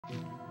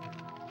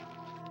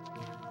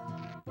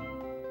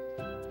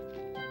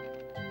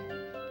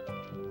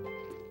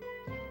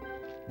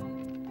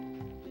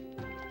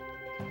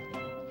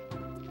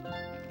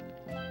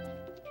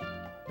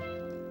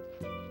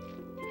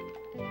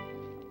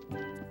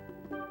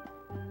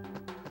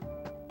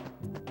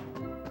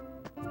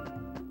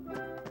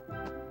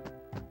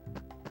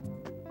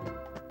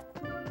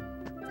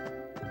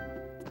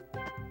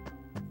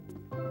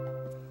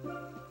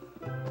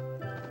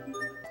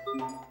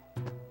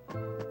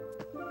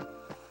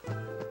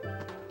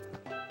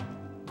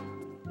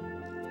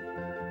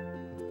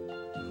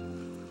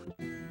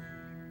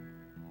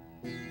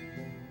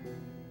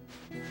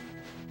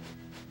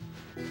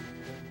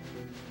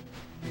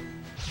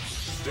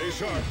Stay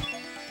sharp.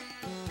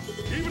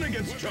 Even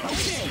against Josh.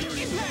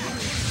 Okay,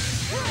 impact!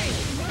 Right!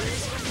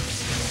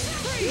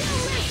 No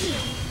mercy!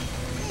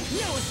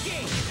 No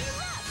escape!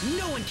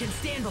 No one can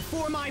stand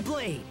before my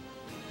blade!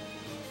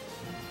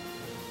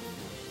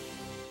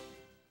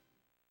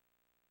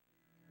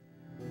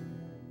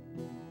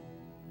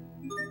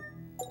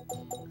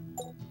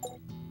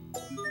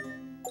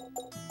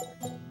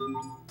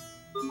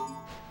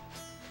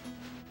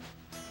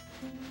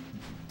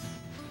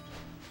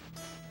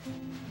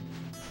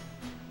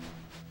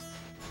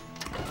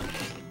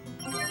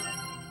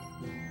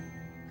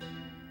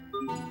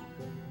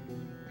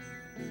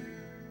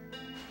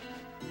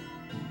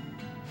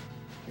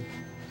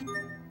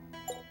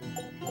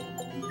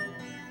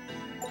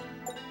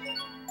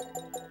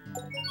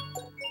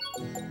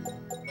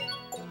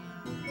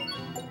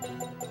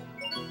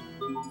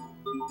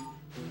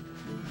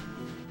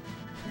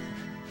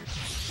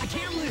 I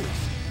can't lose!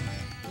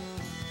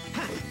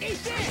 Ha! Eat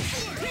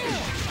this! Take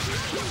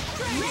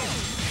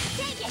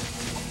it!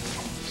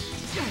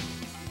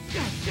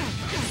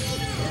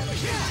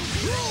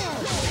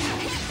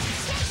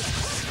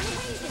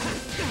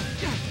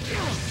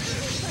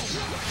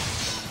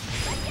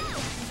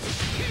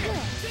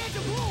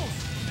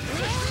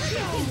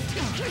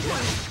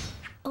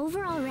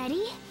 Over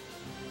already?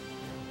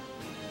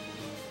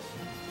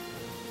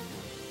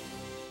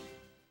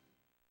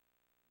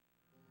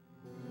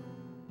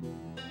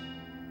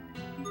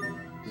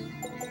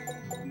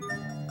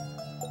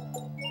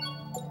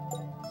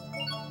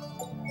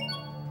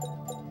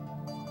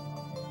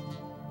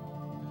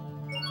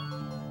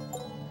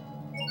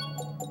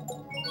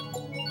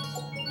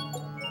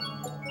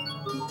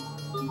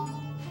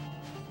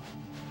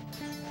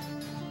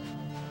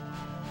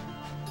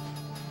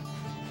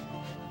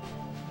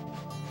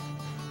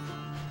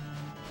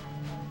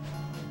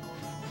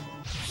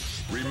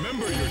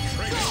 Remember your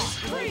training.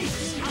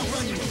 Freeze! I'll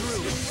run you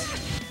through!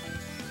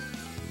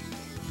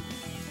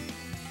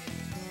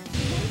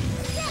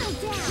 Settle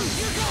down!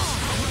 You're gone!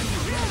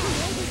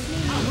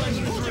 I'll run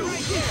you through!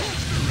 Right there!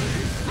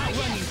 I'll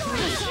run you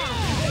through!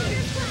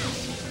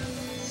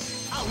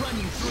 I'll run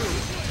you through!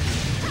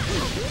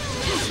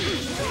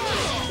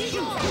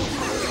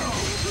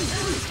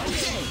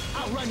 Okay,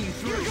 I'll run you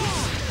through! You're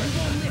gone! You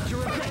won't live to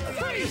regret!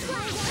 Freeze!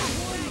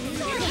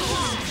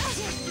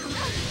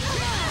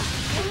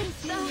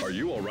 Are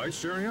you all right,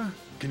 Saria?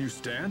 Can you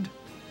stand?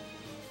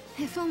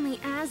 If only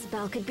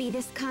Asbel could be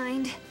this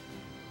kind.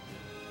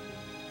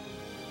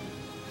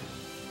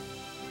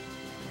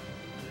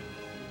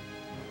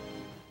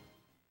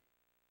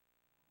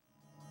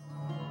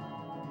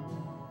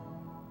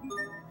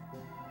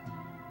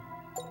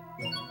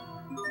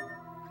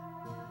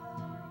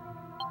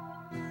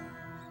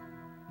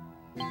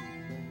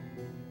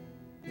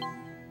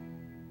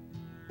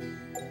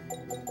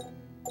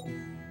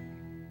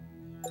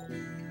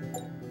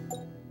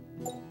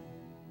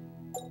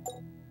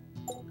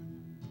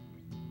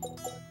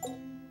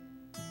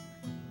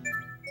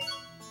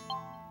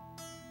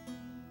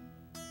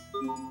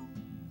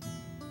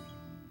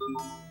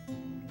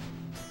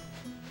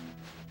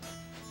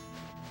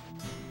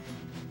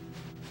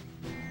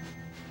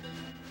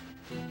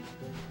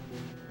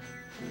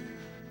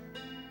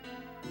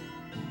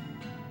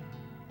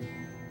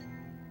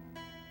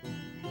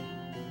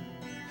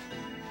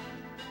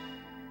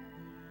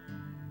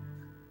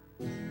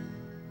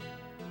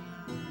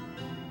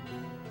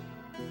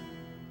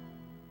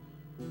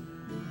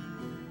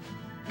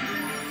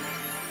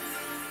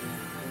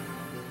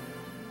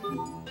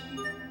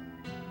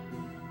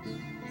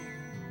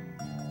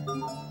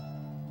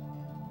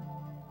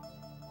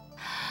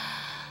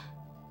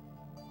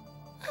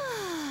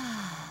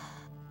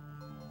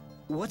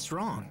 What's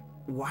wrong?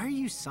 Why are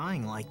you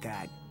sighing like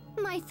that?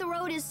 My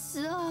throat is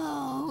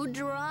so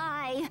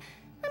dry.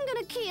 I'm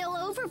gonna keel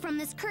over from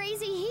this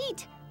crazy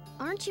heat.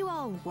 Aren't you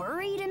all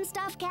worried and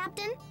stuff,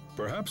 Captain?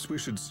 Perhaps we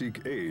should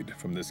seek aid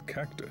from this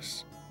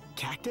cactus.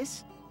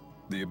 Cactus?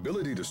 The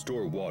ability to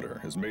store water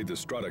has made the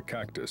strata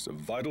cactus a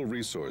vital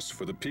resource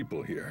for the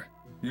people here.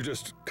 You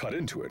just cut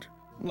into it,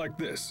 like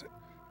this,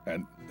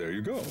 and there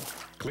you go.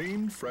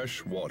 Clean,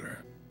 fresh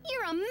water.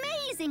 You're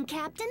amazing,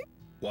 Captain.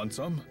 Want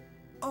some?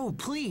 Oh,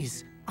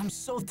 please. I'm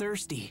so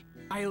thirsty.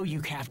 I owe you,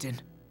 Captain.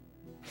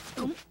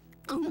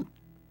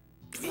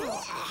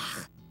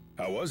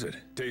 How was it?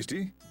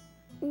 Tasty?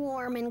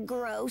 Warm and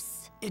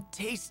gross. It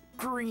tastes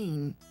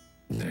green.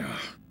 Yeah.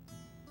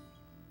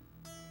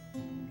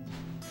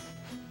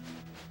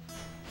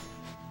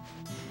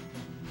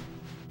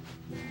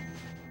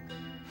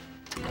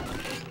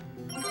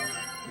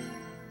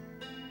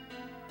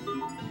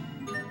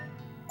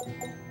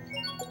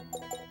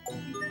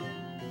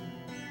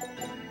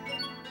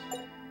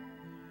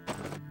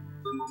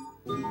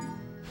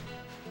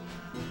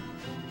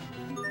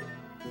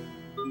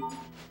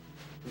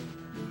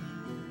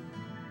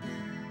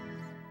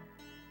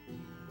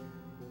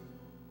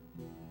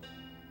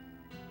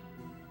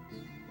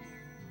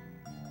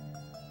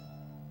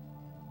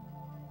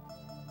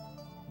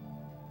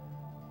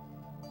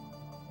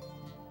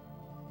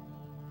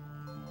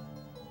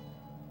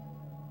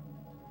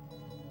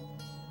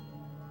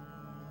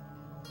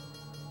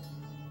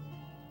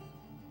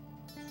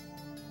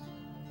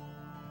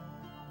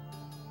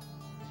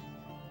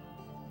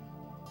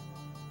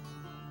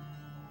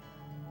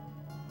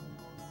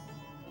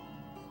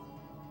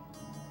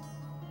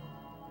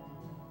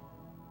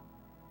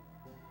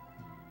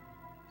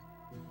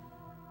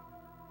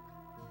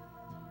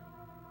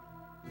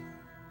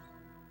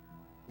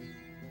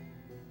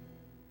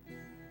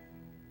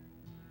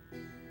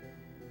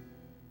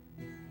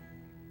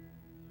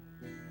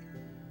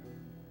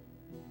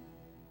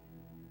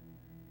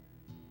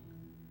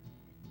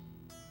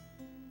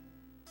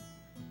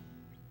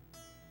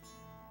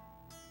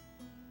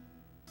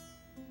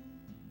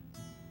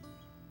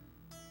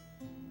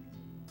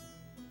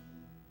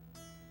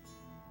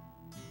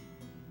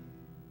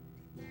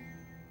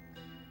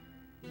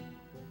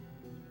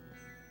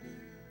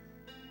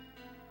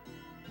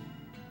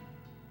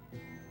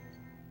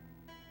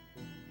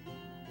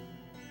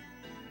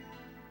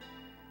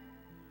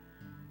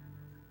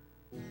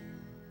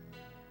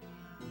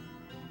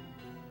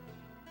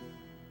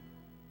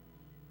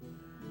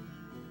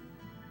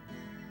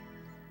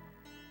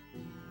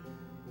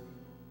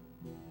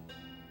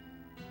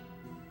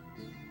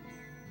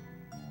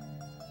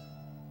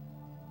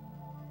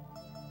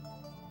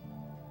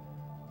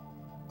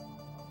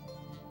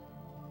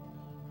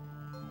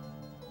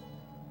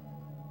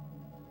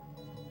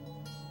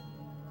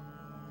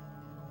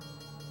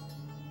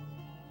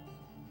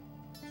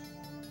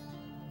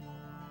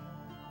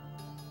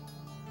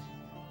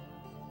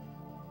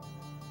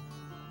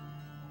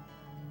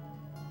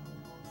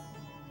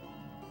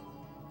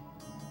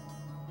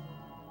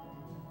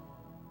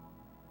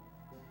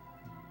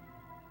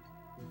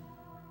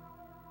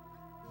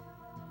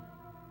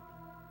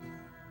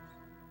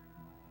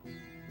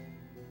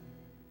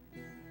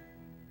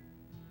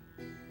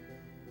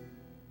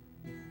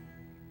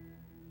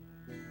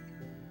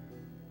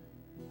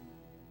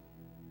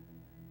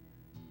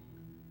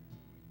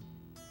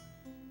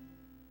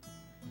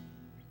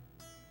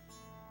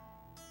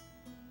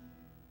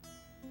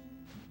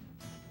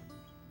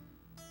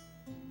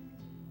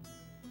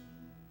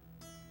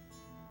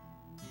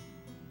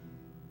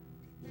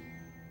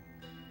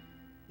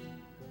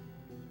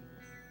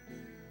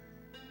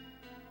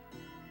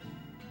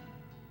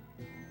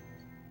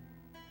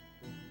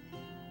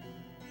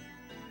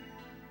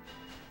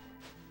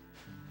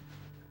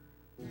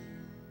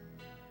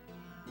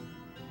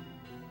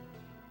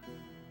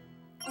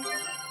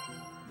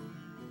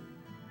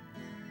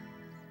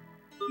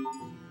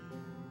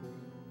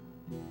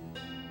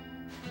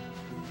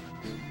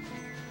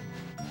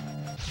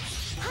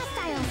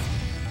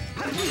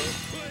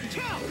 It's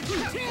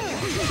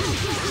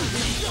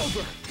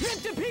over!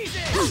 Ripped to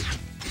pieces!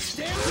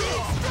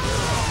 Stampede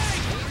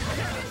strike!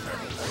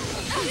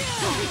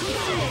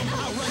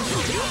 I'll run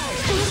you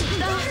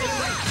down!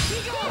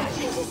 I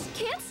just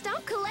can't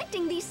stop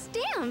collecting these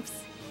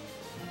stamps.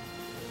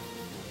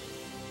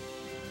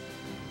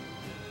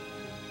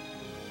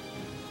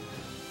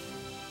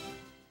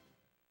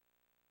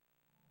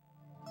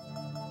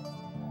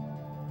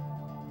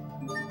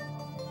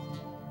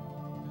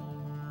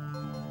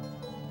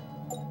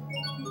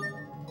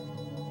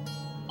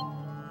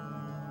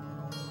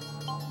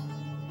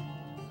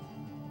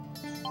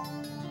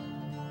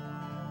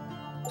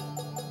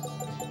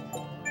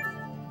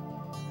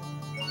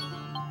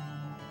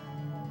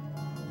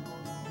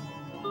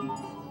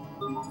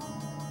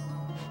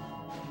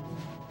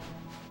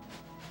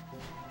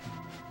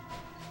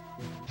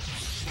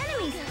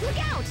 Enemies, look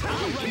out!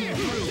 I'll run you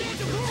through!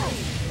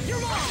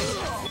 You're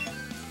mine!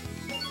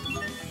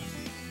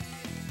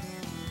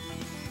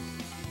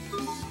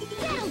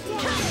 Down,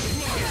 down!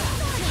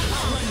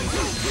 I'll run you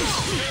through!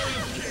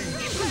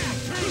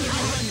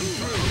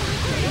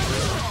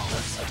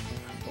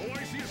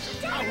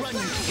 I'll run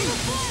you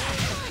through!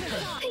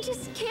 I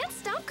just can't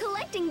stop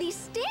collecting these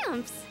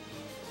stamps.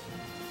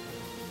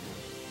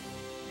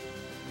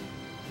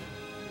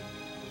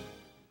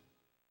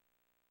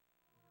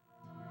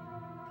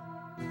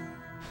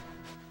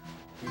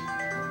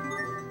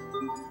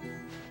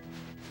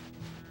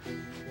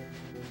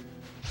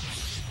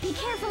 Be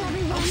careful,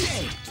 everyone.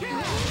 Okay!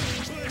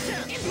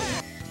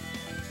 Impact!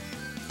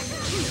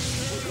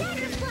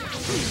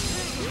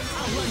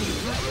 I'll run you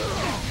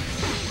through!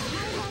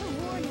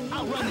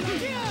 I'll run you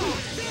through!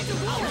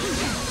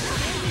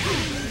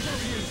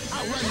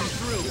 I'll run you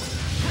through!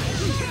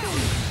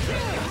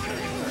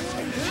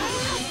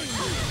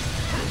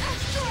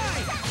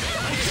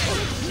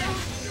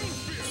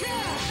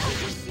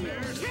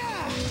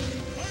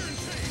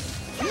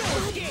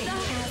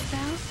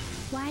 Asbel,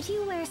 why do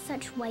you wear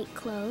such white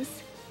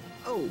clothes?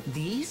 Oh,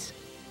 these?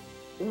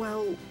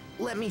 Well,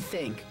 let me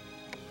think.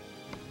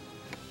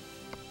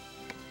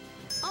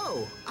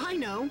 Oh, I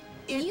know.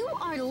 You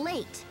are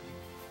late.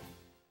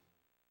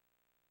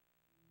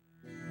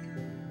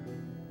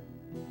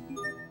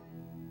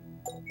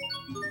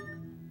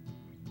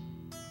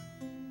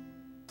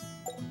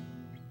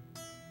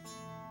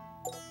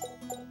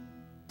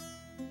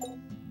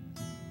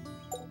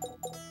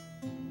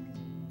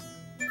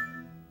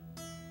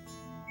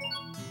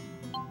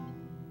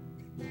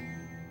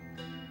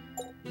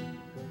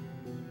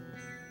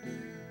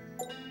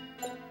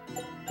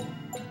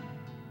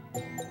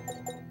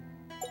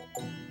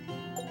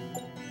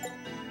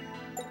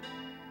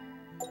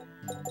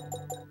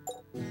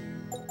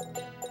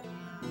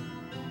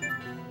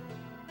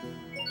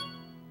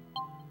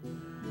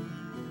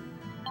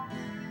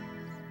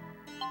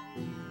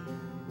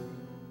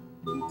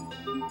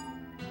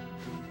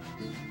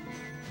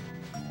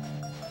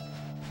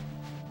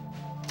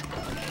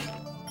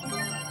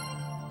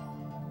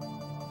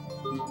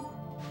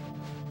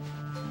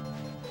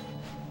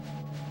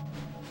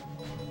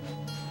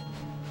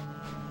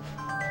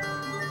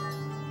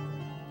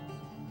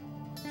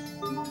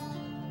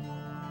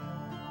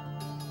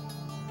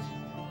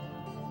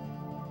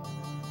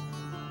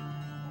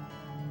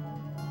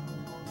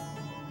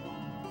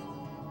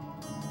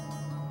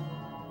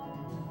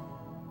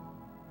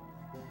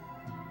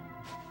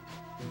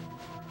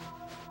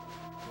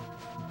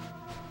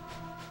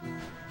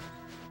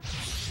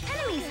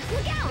 Enemies,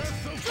 look out!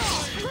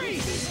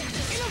 Freeze!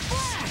 In a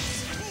flash!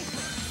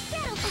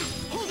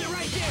 Hold it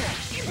right there!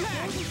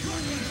 Impact!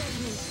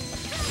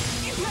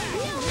 Impact!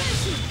 No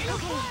mercy! In a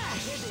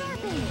flash!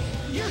 Sharpen!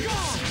 You're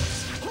gone!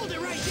 Hold it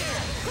right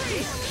there!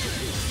 Freeze!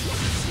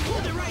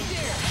 Hold it right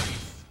there!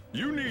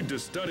 You need to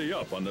study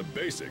up on the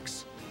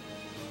basics.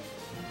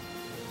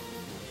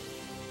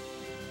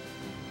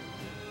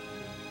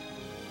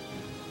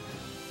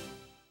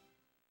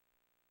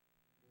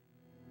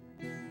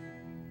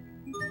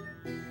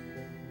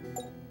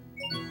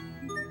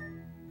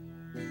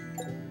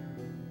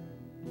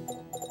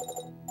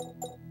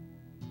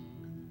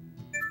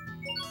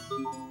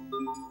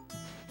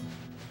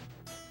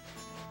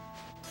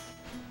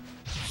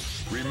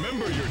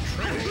 Remember your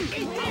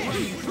training. I'll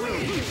run you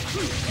through!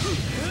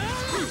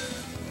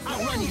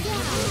 I'll run you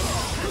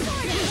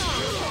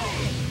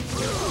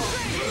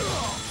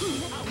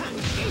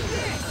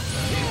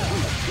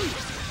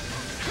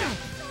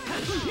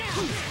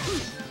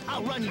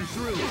I'll run you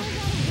through!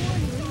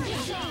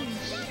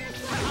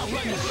 I'll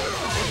run you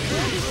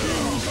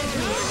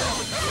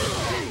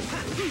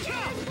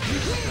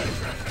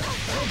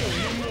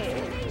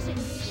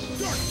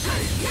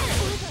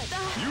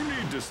You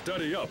need to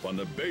study up on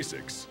the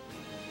basics.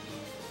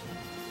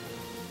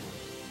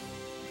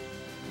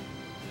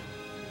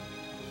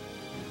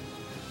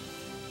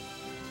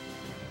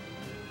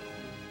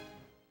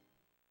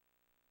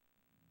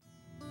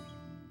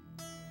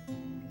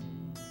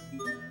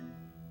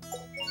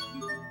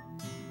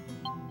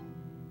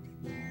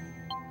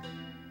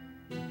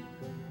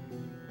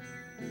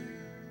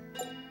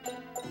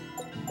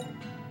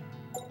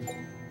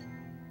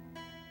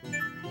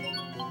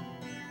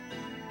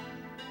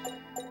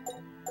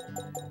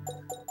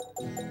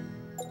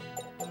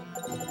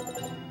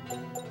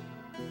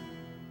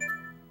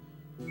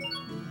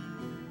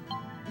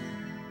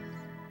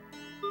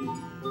 Be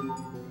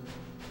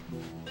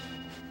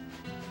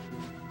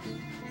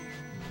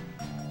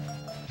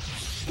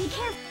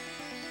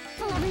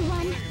careful,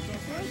 everyone.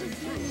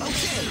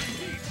 Okay!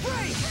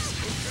 Break!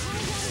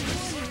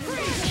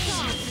 Freeze!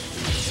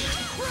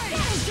 Break!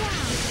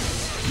 Down.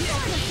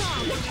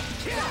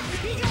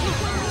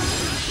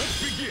 Let's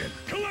begin!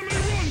 Calamity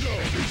Rondo!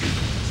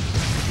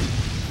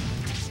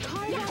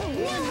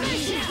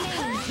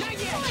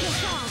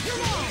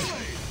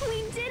 We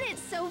did it,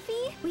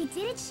 Sophie. We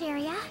did it,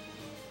 Sharia.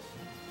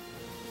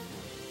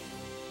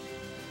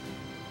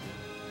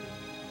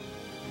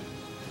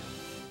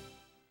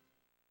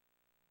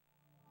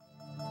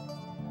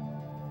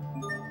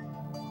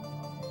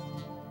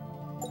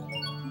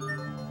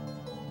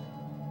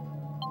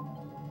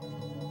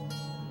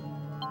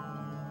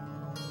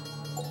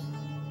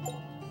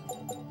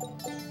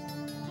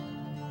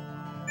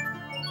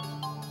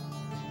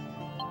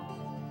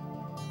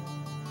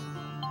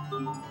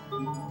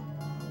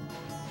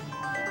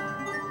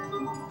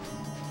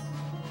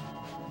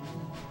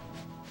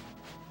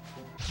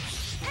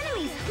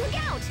 Enemies, look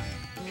out!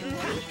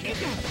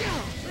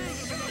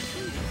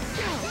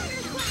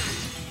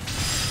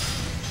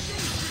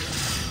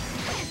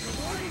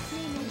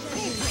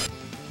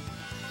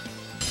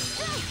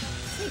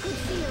 Sacred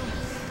seal.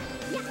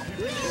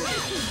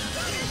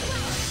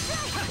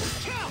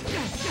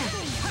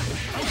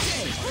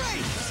 Okay!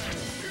 Break!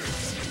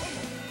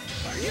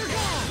 You're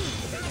gone!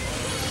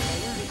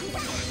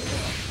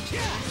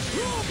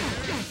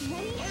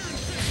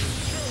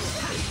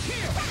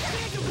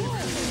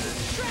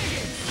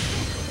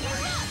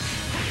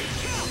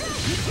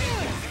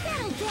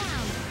 Settle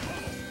down!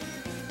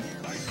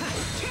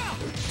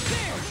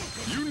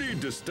 You need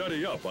to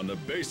study up on the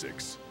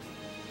basics.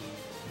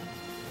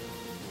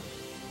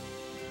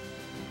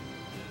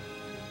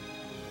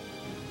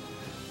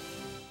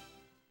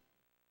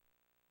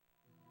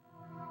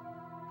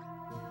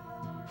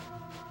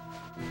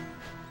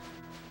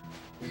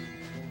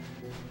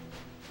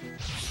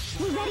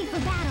 We're ready for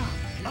battle.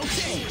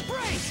 Okay!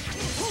 Break!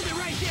 Hold it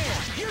right there!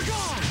 You're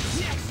gone!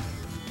 Next!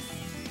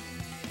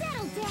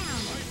 Settle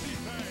down!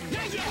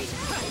 Not yet!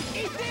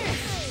 Eat this!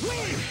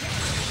 Win!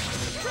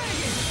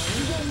 Dragon!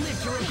 You won't live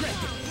to regret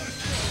it!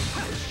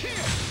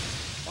 Here!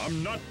 I'm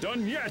not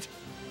done yet!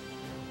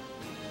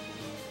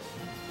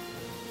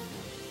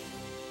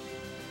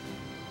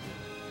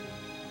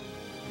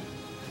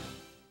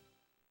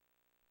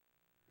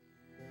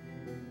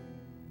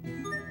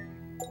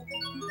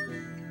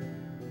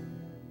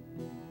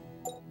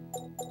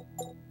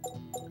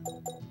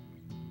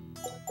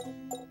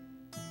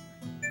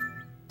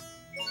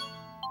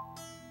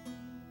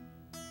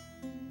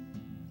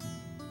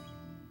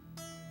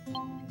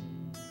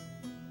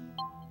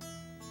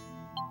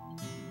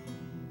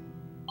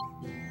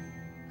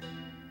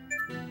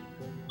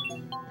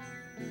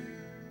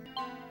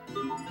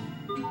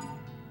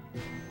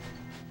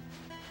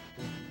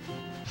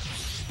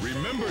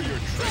 Remember your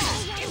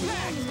training!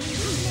 Impact!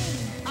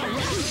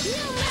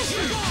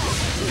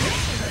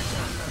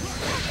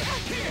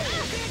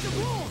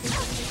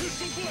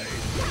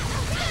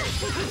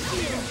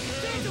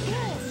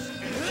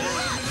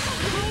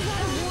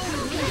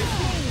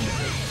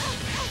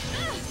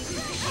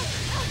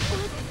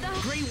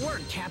 Great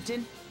work,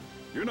 Captain.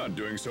 You're not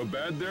doing so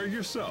bad there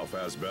yourself,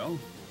 Asbel.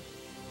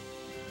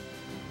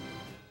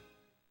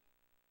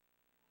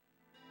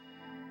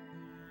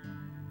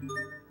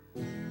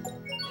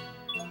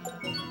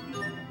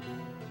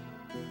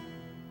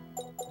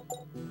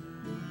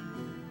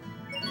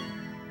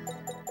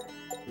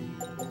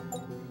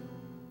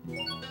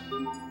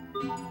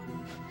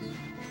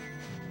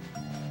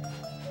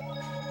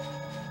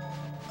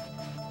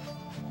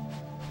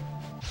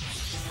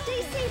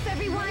 Stay safe,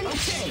 everyone!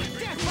 Okay!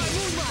 Death by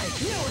moonlight!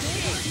 No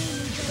escape!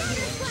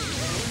 Thunderclap!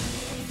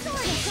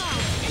 Sword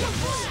assault! And a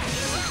flash!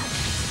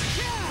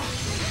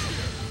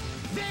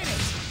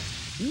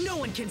 Vanish! No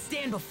one can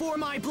stand before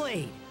my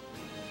blade.